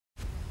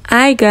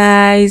Hi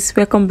guys,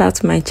 welcome back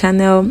to my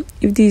channel.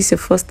 If this is your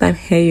first time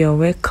here, you're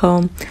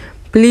welcome.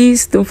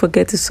 Please don't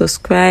forget to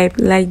subscribe,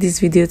 like this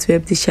video to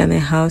help this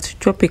channel out,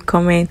 drop a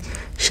comment,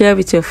 share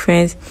with your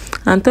friends,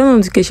 and turn on the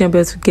notification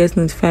bell to get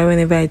notified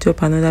whenever I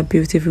drop another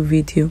beautiful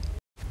video.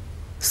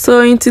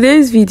 So in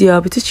today's video,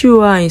 I'll be teaching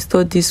you how I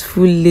install this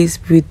full lace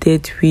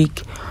braided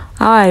wig,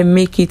 how I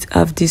make it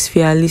have this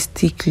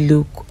realistic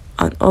look,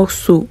 and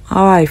also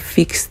how I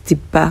fix the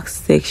back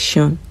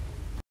section.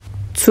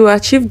 To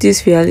achieve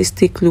this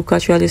realistic look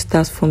actually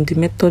starts from the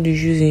method you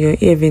use in your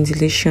ear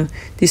ventilation,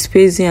 the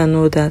spacing and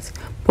all that,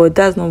 but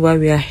that's not why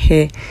we are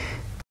here.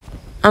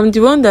 I'm the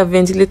one that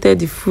ventilated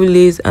the full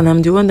lace and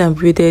I'm the one that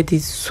braided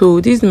it.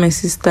 So this is my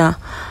sister.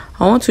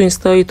 I want to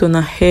install it on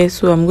her hair,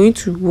 so I'm going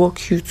to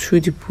walk you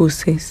through the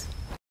process.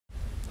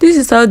 This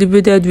is how the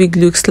braided wig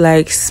looks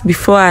like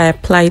before I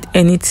applied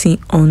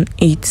anything on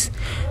it.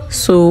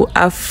 So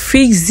I've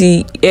fixed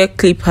the hair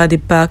clip at the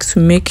back to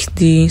make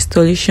the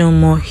installation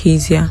more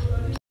easier.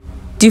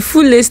 The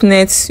full lace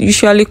nets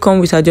usually come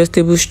with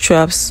adjustable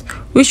straps,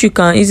 which you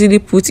can easily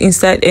put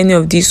inside any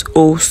of these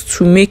holes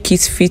to make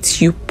it fit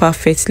you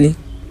perfectly.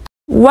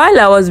 While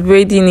I was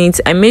braiding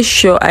it, I made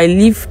sure I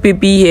leave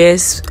baby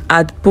hairs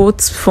at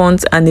both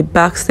front and the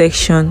back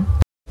section.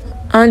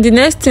 And the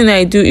next thing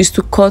I do is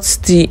to cut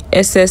the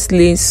excess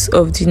lace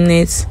of the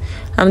net.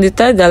 I'm the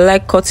type that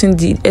like cutting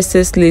the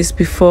excess lace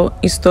before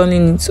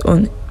installing it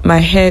on my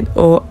head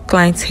or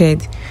client's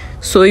head.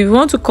 So if you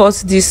want to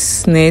cut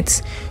this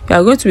net, you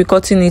are going to be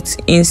cutting it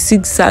in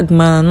zigzag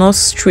manner, not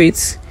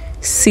straight,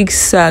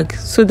 zigzag,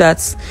 so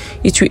that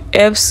it will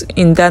help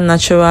in that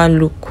natural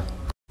look.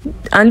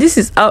 And this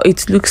is how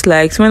it looks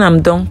like when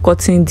I'm done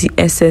cutting the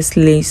excess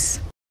lace.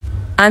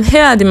 And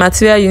here are the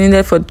material you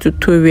needed for the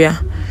tutorial.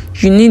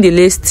 You need a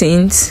lace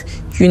tint,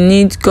 you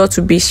need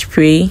got-to-be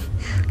spray,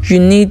 you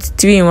need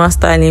 3-in-1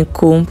 styling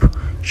comb,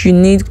 you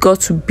need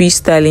got-to-be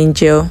styling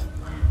gel,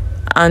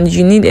 and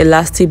you need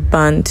elastic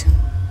band.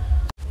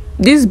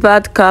 This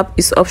bad cap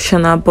is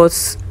optional,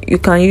 but you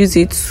can use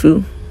it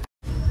too.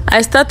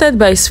 I started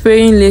by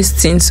spraying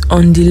lace tint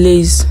on the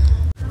lace.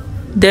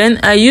 Then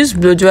I used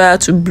blow dryer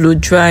to blow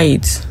dry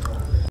it.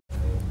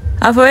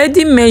 I've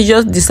already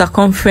measured the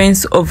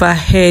circumference of her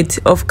head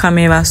off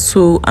camera,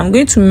 so I'm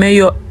going to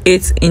measure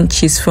 8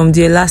 inches from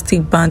the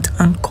elastic band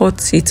and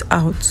cut it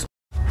out.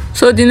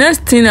 So the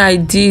next thing I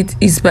did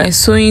is by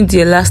sewing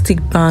the elastic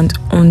band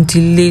on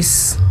the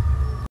lace.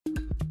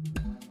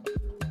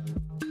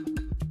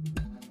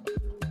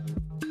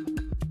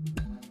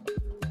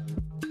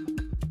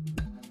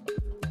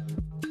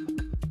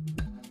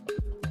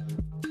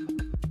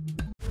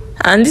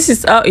 And this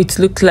is how it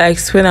looks like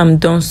when I'm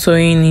done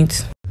sewing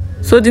it.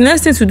 So the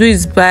next thing to do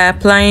is by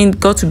applying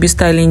got-to-be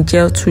styling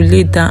gel to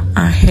lay down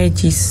our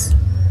edges.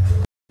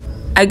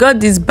 I got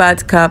this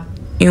bad cap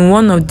in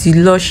one of the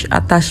lush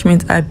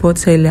attachments I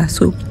bought earlier,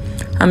 so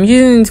I'm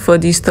using it for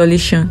the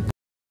installation.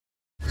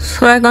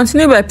 So I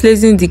continue by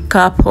placing the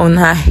cap on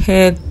her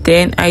head,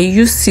 then I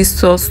use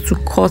scissors to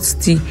cut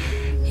the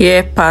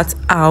hair part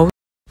out.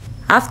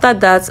 After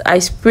that, I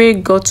spray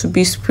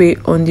got-to-be spray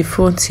on the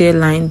front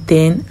hairline,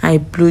 then I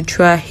blow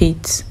dry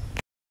it.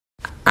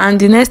 And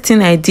the next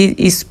thing I did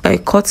is by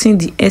cutting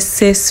the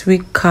excess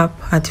wig cap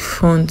at the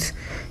front,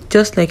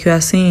 just like you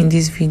are seeing in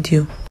this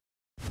video.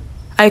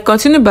 I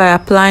continue by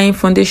applying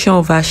foundation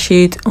of her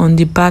shade on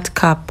the bad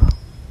cap.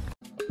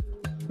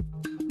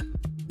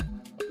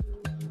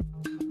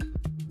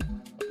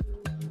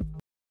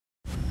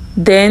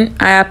 Then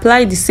I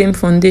apply the same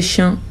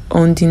foundation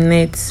on the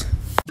net.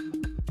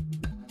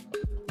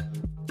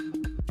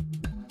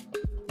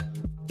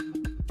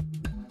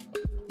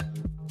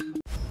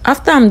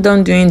 After I'm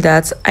done doing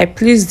that, I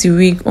place the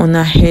wig on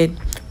her head,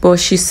 but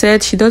she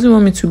said she doesn't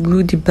want me to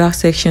glue the back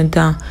section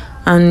down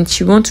and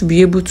she wants to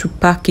be able to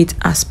pack it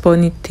as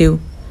ponytail.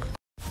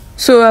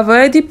 So I've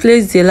already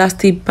placed the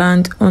elastic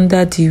band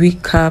under the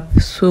wig cap,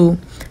 so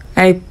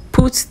I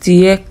put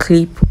the hair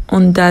clip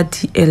under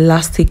the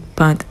elastic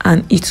band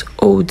and it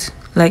holds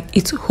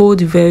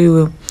very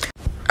well.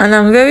 And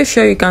I'm very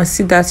sure you can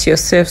see that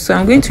yourself, so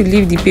I'm going to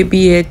leave the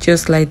baby hair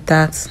just like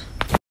that.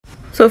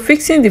 So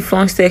fixing the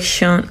front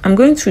section, I'm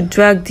going to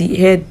drag the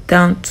hair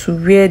down to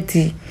where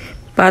the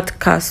bad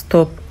cap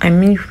stops. I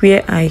mean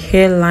where our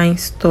hairline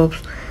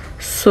stops.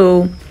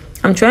 So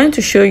I'm trying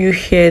to show you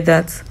here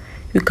that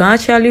you can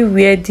actually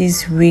wear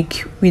this wig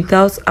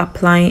without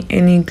applying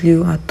any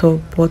glue at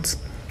all. But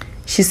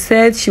she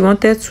said she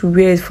wanted to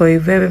wear it for a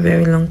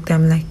very long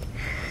time. Like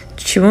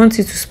she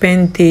wanted to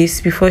spend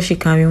days before she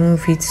can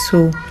remove it.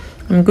 So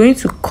I'm going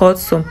to cut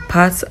some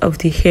parts of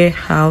the hair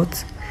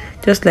out,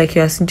 just like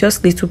you are seeing,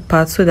 just little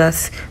parts, so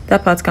that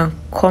part can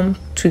come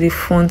to the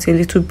front a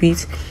little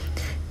bit.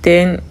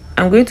 Then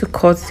I'm going to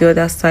cut the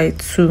other side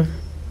too.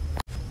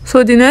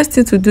 So the next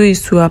thing to do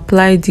is to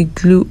apply the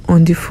glue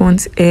on the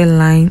front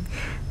hairline.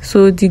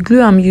 So the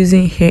glue I'm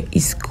using here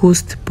is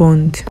Ghost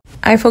Bond.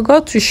 I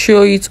forgot to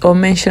show it or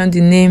mention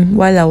the name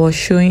while I was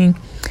showing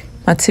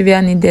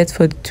material needed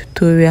for the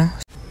tutorial.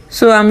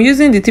 So I'm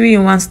using the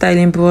 3-in-1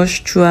 styling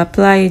brush to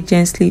apply it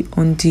gently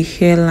on the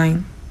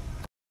hairline.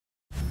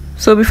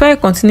 So before I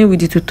continue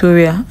with the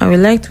tutorial, I would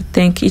like to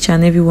thank each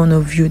and every one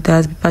of you that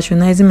has been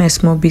patronizing my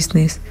small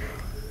business.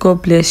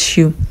 God bless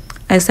you.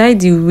 Aside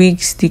the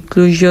wigs, the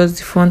closures,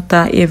 the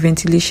frontal air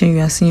ventilation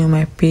you are seeing on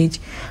my page,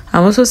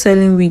 I'm also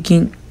selling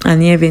wigging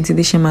and air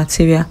ventilation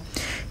material.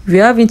 If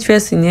you have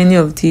interest in any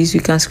of these,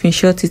 you can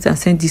screenshot it and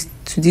send this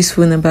to this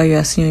phone number you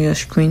are seeing on your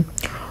screen.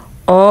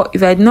 Or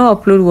if I did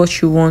not upload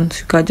what you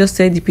want, you can just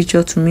send the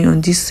picture to me on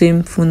this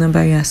same phone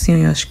number you are seeing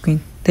on your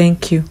screen.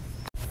 Thank you.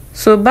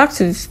 So back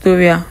to the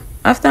tutorial.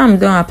 After I'm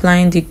done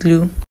applying the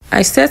glue,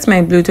 I set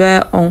my blow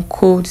dryer on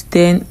cold,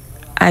 then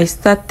I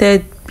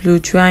started blow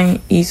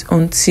drying it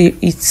until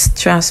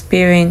it's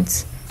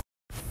transparent.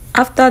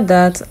 After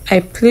that,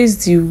 I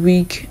placed the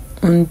wig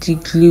on the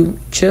glue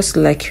just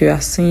like you are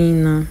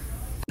seeing now.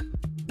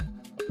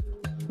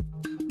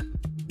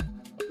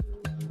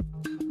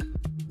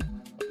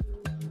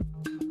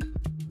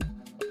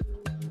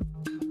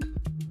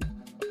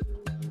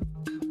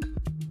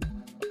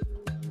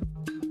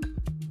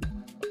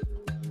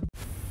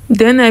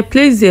 Then I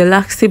place the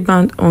elastic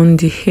band on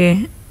the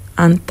hair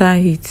and tie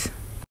it.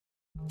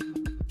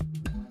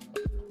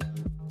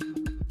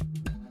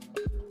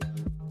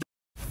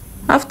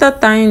 After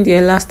tying the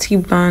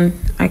elastic band,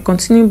 I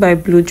continue by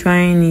blow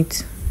drying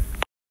it.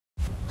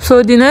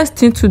 So the next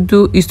thing to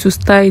do is to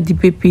style the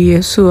baby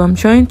hair. So I'm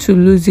trying to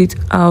lose it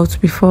out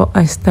before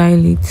I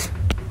style it.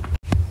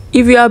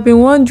 If you have been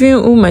wondering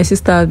who my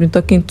sister has been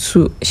talking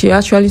to, she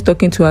actually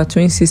talking to her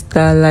twin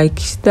sister. Like,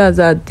 that's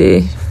out there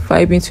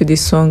vibing to the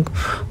song.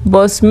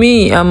 But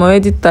me, I'm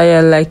already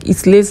tired. Like,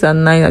 it's late at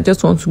night. I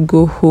just want to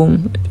go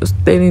home. Just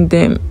telling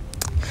them,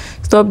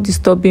 stop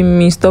disturbing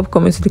me, stop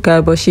coming to the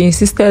car. But she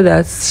insisted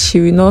that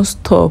she will not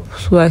stop.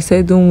 So I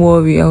said, don't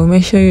worry, I will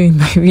mention you in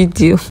my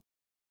video.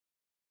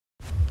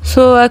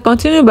 So I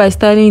continue by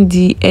styling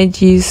the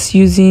edges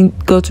using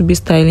got to be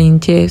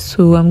styling gel.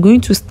 So I'm going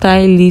to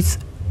style it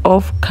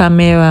off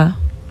camera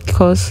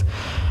because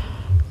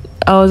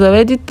I was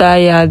already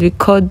tired.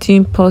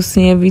 Recording,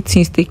 pausing,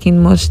 everything is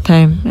taking much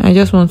time. I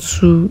just want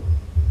to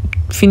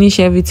finish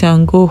everything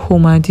and go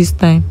home at this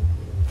time.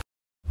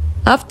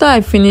 After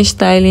I finish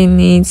styling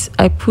it,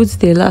 I put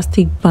the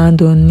elastic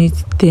band on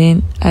it,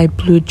 then I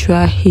blow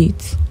dry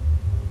it.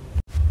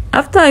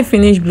 After I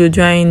finish blow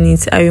drying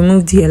it, I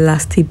remove the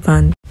elastic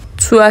band.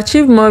 To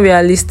achieve more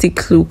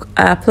realistic look,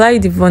 I apply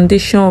the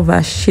foundation of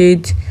a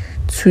shade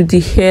to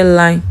the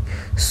hairline.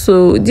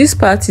 So this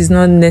part is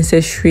not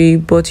necessary,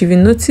 but if you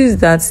notice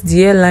that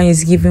the hairline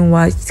is giving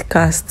white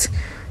cast,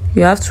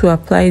 you have to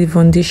apply the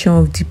foundation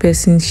of the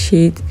person's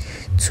shade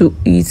to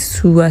it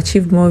to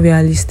achieve more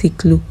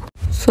realistic look.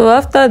 So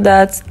after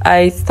that,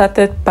 I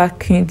started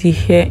packing the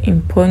hair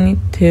in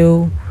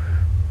ponytail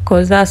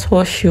because that's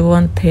what she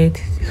wanted.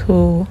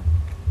 So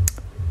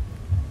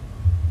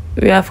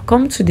we have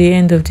come to the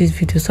end of this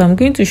video, so I'm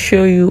going to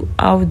show you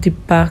how the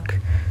back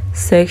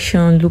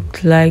section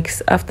looked like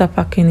after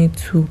packing it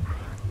to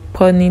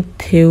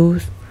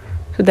ponytails,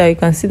 so that you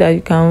can see that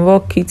you can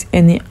rock it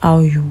anyhow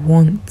you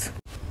want.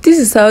 This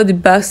is how the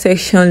back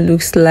section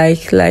looks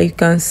like you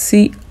can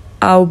see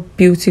how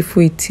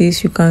beautiful it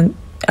is. You can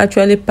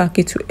actually pack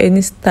it to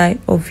any style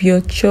of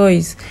your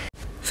choice.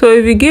 So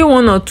if you get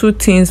one or two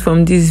things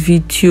from this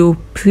video,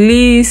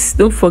 please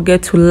don't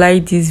forget to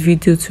like this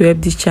video to help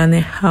this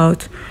channel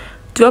out.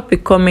 Drop a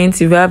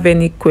comment if you have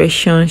any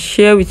questions,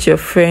 share with your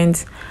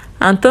friends,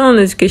 and turn on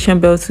the notification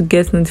bell to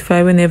get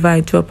notified whenever I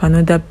drop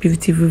another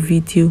beautiful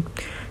video.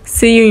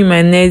 See you in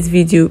my next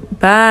video.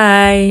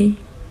 Bye.